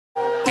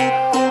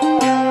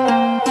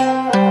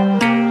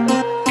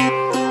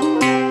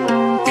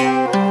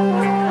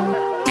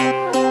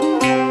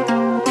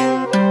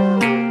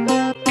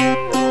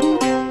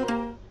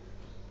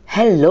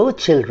Hello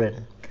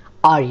children,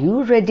 are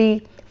you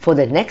ready for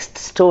the next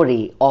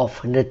story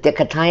of Nritya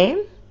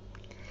Kathayen?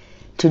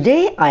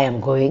 Today I am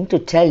going to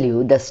tell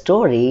you the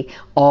story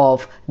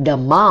of the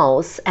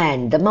mouse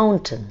and the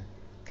mountain.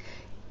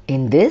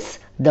 In this,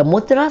 the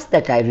mudras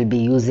that I will be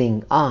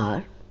using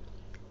are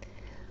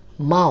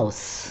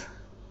mouse,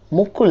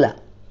 mukula,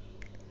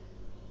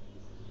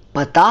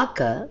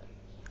 pataka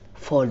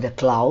for the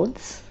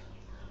clouds,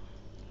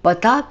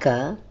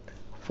 pataka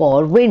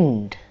for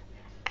wind,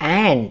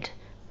 and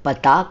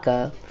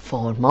pataka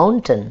for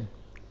mountain,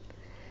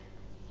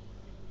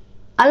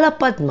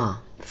 alapadma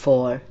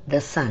for the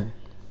sun.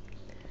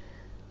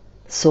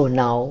 So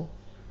now,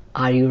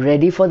 are you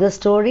ready for the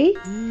story?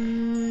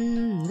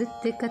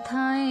 नृत्य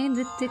कथाएं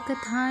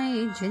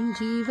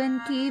जनजीवन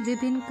की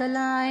विभिन्न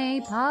कलाएं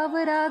भाव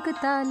राग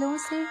तालों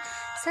से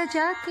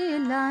सजा के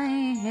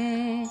लाए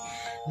हैं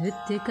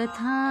नृत्य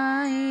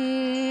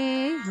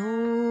कथाएं हो.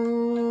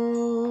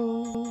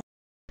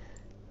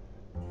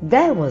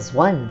 There was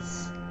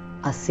once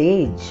a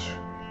sage,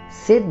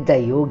 Siddha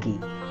Yogi,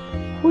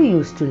 who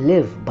used to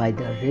live by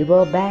the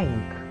river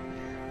bank.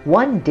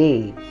 One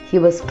day he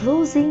was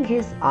closing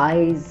his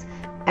eyes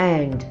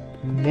and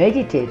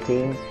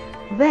meditating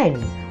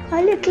when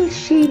a little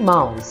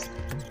she-mouse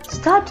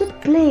started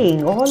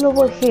playing all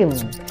over him.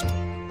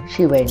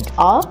 She went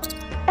up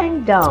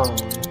and down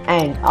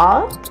and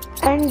up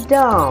and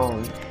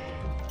down,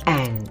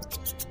 and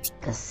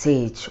the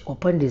sage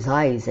opened his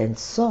eyes and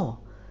saw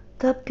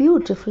the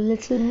beautiful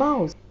little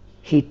mouse.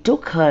 He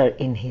took her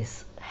in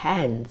his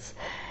hands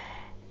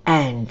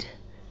and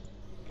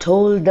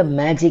told the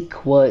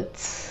magic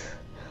words,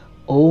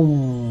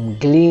 Om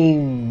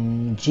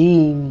Gleam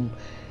Jeem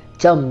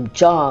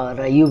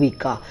Chamchara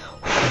Yuvika,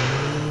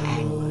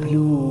 and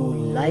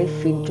blew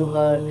life into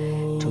her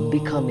to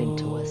become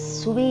into a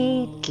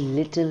sweet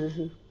little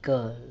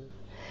girl.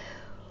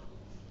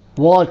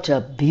 What a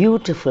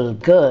beautiful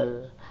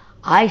girl!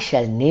 I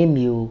shall name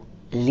you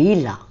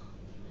Leela.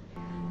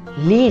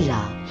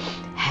 Leela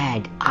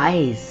had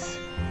eyes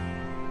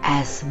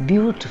as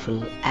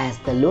beautiful as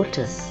the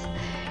lotus.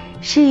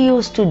 She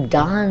used to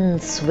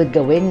dance with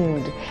the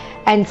wind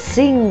and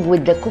sing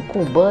with the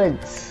cuckoo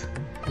birds.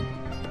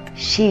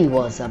 She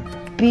was a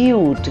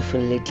beautiful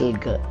little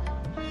girl,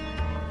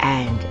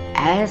 and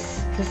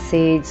as the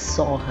sage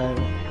saw her,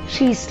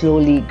 she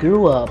slowly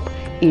grew up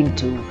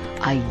into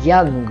a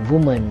young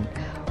woman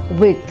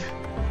with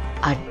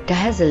a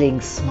dazzling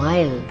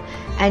smile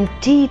and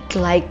teeth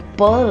like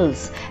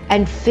pearls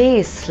and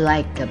face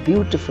like the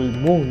beautiful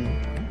moon.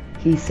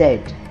 He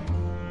said,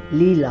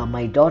 Leela,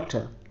 my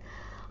daughter,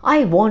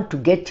 I want to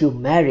get you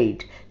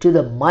married to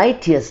the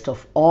mightiest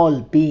of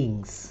all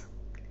beings.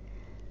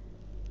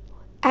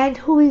 And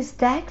who is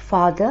that,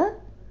 father?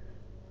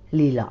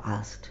 Leela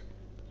asked.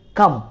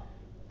 Come.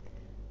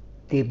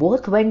 They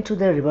both went to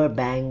the river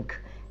bank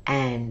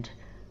and,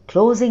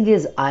 closing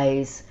his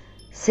eyes,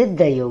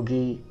 Siddha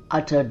Yogi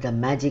uttered the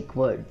magic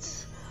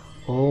words,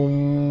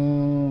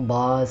 Om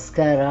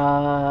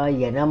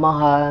Bhaskaraya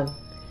Namaha.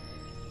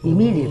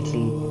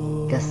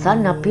 Immediately, the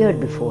sun appeared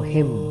before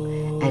him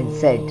and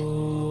said,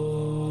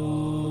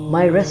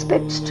 My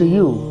respects to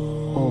you,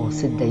 O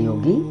Siddha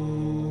Yogi.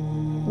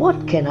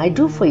 What can I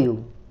do for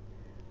you?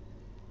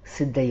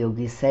 Siddha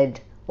Yogi said,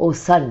 O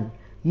sun,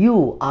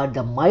 you are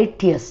the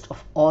mightiest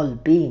of all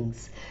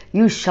beings.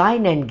 You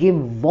shine and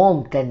give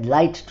warmth and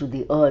light to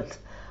the earth.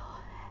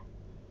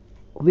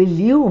 Will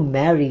you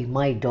marry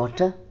my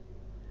daughter?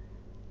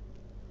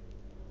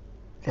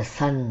 The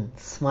sun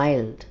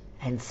smiled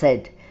and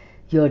said,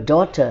 Your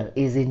daughter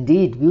is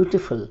indeed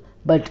beautiful,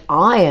 but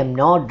I am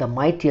not the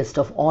mightiest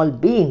of all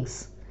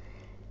beings.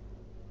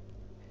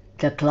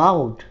 The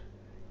cloud,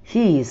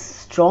 he is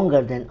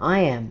stronger than I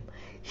am.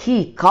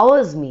 He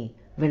covers me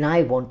when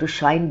I want to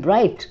shine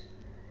bright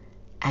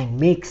and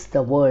makes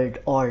the world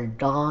all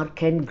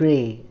dark and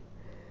grey.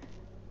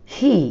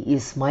 He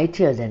is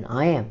mightier than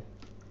I am.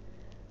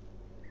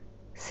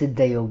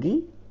 Siddha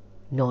Yogi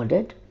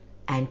nodded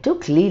and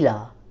took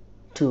Leela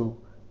to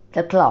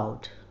the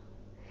cloud.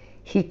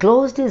 He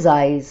closed his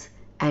eyes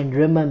and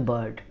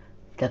remembered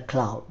the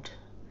cloud.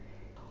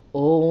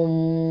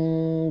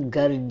 Om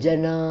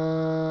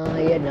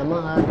Garjanaya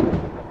Namaha.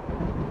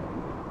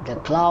 The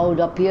cloud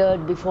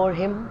appeared before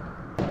him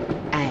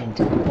and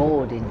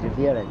bowed in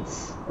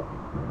reverence.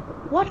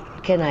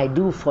 What can I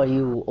do for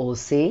you, O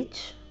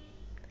sage?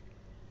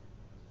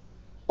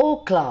 O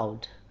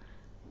cloud,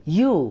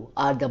 you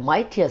are the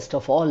mightiest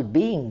of all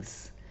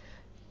beings.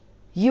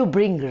 You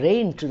bring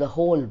rain to the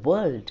whole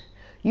world.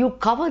 You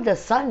cover the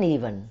sun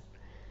even.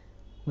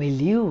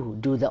 Will you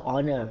do the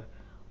honor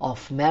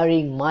of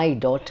marrying my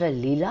daughter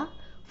Leela?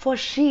 For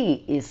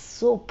she is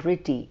so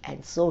pretty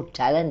and so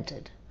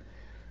talented.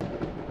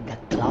 The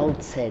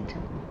cloud said,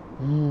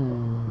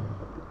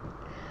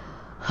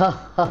 Ha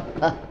ha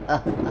ha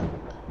ha.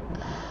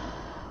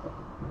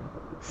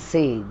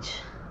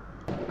 Sage,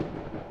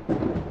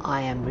 I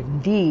am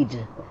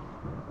indeed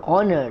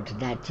honored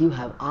that you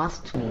have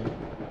asked me,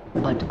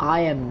 but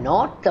I am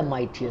not the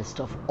mightiest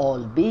of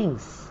all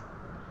beings.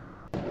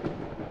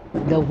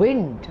 The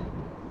wind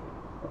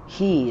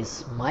He is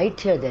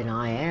mightier than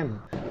I am,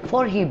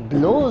 for he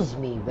blows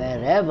me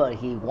wherever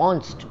he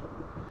wants to.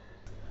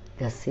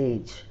 The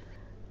sage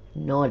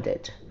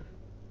nodded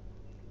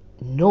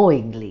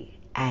knowingly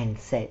and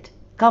said,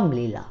 "Come,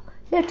 Leela,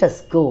 let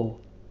us go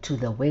to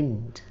the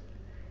wind."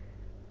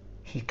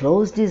 He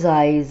closed his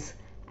eyes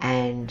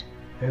and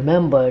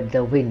remembered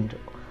the wind.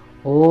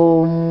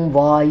 Om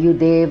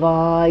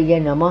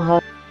Vayudevaya Namaha.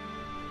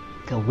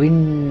 The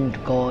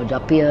wind god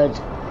appeared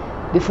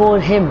before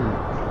him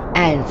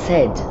and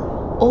said,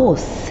 "O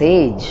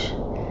sage,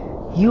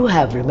 you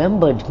have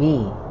remembered me.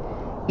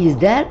 Is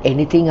there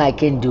anything I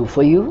can do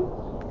for you?"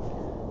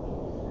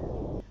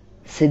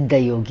 Siddha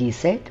Yogi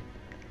said,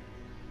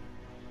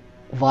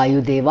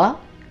 "Vayudeva,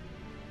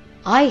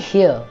 I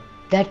hear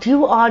that you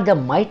are the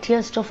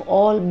mightiest of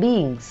all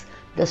beings,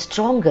 the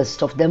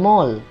strongest of them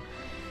all.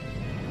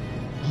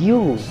 You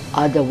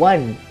are the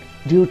one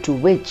due to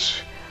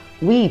which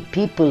we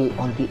people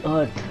on the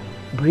earth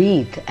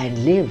breathe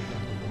and live.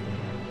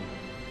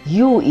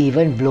 You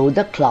even blow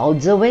the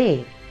clouds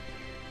away.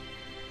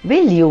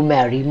 Will you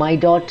marry my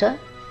daughter?"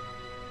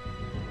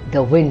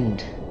 The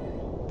wind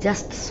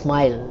just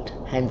smiled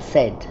and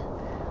said,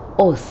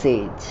 "O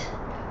sage,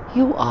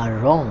 you are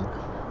wrong.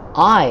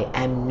 I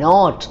am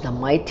not the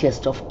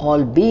mightiest of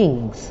all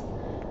beings."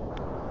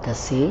 The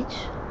sage,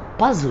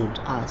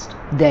 puzzled, asked,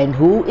 "Then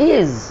who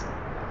is?"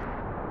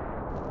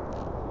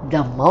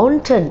 "The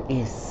mountain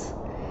is.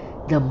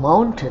 The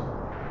mountain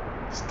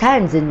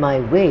stands in my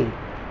way.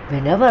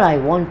 Whenever I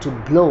want to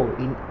blow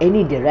in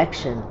any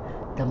direction,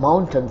 the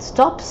mountain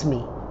stops me.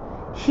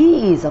 He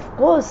is, of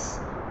course,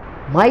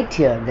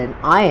 mightier than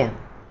I am."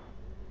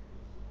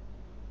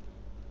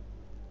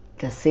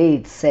 The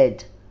sage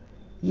said,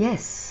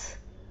 "Yes,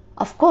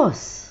 of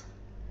course.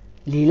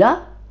 Leela,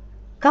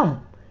 come,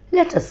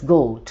 let us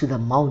go to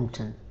the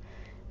mountain."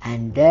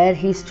 And there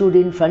he stood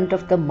in front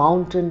of the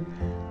mountain,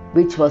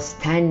 which was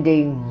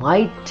standing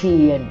mighty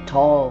and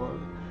tall.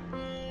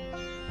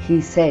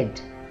 He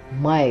said,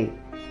 "My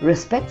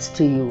respects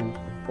to you,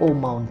 O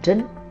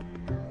mountain.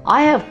 I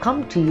have come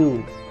to you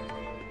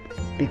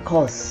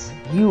because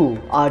you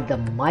are the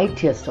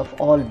mightiest of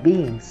all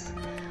beings,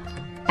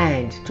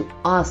 and to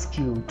ask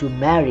you to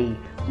marry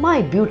my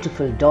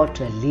beautiful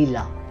daughter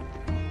Leela."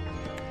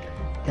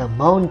 The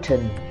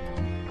mountain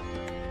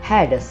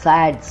had a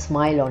sad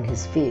smile on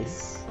his face.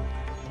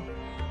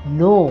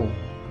 "No,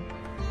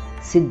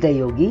 Siddha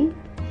Yogi,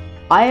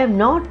 I am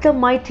not the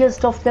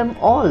mightiest of them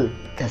all."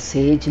 The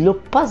sage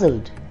looked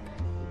puzzled.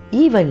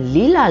 Even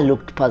Leela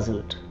looked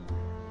puzzled.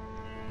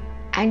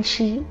 And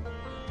she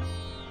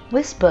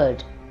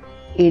whispered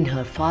in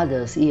her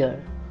father's ear,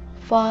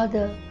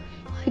 "Father,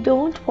 I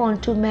don't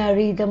want to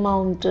marry the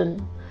mountain.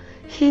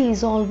 He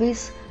is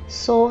always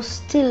so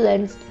still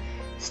and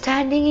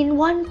standing in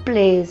one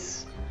place."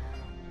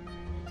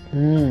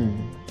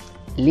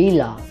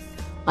 Leela,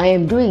 I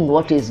am doing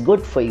what is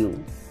good for you.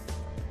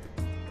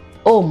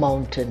 O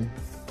mountain,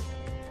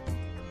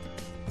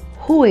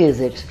 who is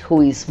it who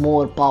is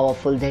more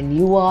powerful than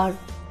you are?"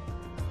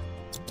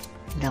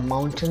 The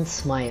mountain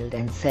smiled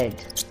and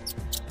said,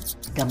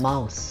 "The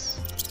mouse.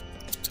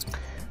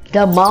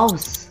 The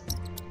mouse,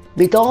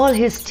 with all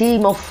his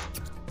team of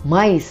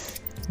mice,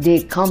 they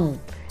come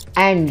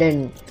and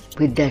then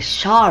with their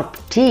sharp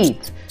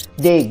teeth,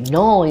 they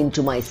gnaw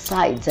into my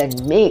sides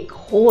and make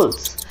holes.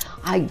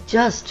 I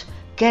just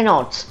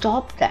cannot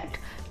stop that.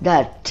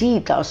 Their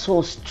teeth are so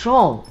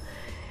strong.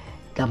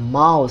 The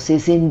mouse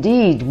is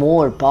indeed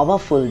more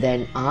powerful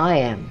than I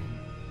am."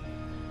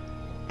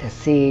 The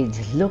sage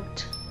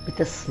looked with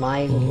a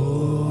smile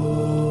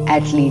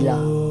at Leela.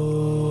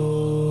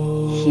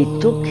 He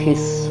took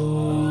his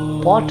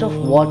pot of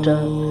water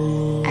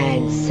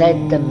and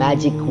said the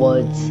magic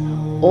words,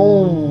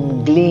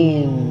 "Om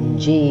Gleem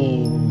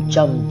Jeem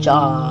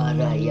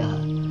Chamcharaya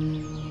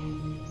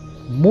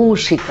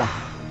Mushika."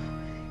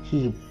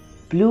 He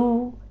blew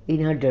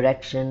in her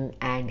direction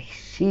and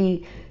she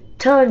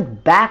turned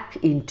back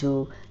into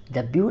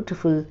the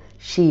beautiful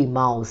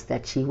she-mouse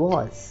that she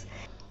was.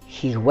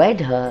 He wed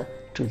her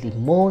to the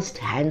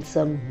most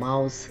handsome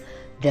mouse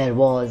there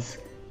was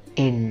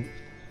in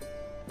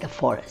the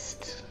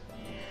forest.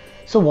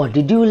 So what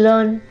did you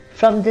learn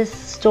from this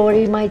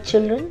story, my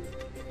children?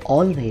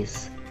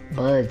 Always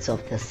birds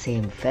of the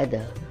same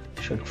feather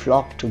should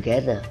flock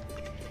together.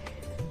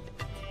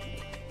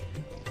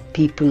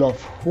 People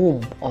of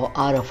whom or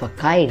are of a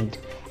kind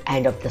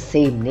and of the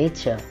same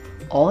nature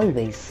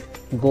always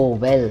go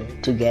well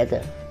together.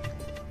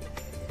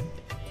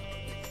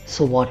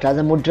 So what are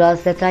the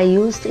mudras that I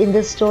used in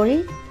this story?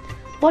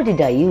 What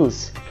did I use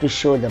to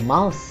show the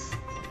mouse?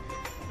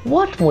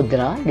 What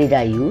mudra did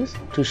I use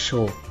to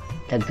show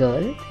the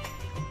girl?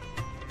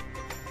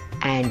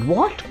 And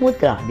what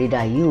mudra did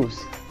I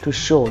use to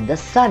show the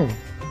sun,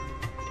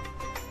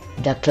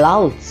 the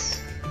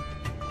clouds,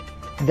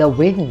 the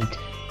wind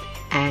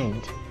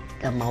and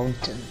the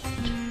mountain?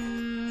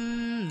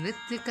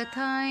 नृत्य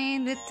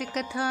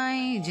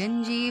कथाएं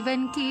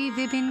जनजीवन की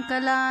विभिन्न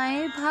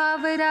कलाएं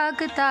भाव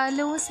राग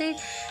तालों से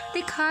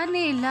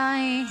दिखाने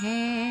लाए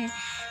हैं।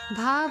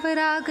 भाव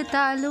राग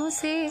तालों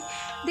से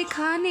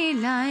दिखाने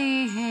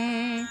लाए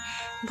हैं,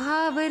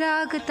 भाव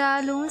राग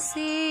तालों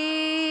से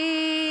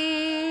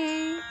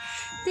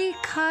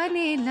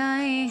दिखाने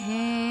लाए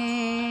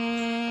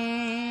हैं।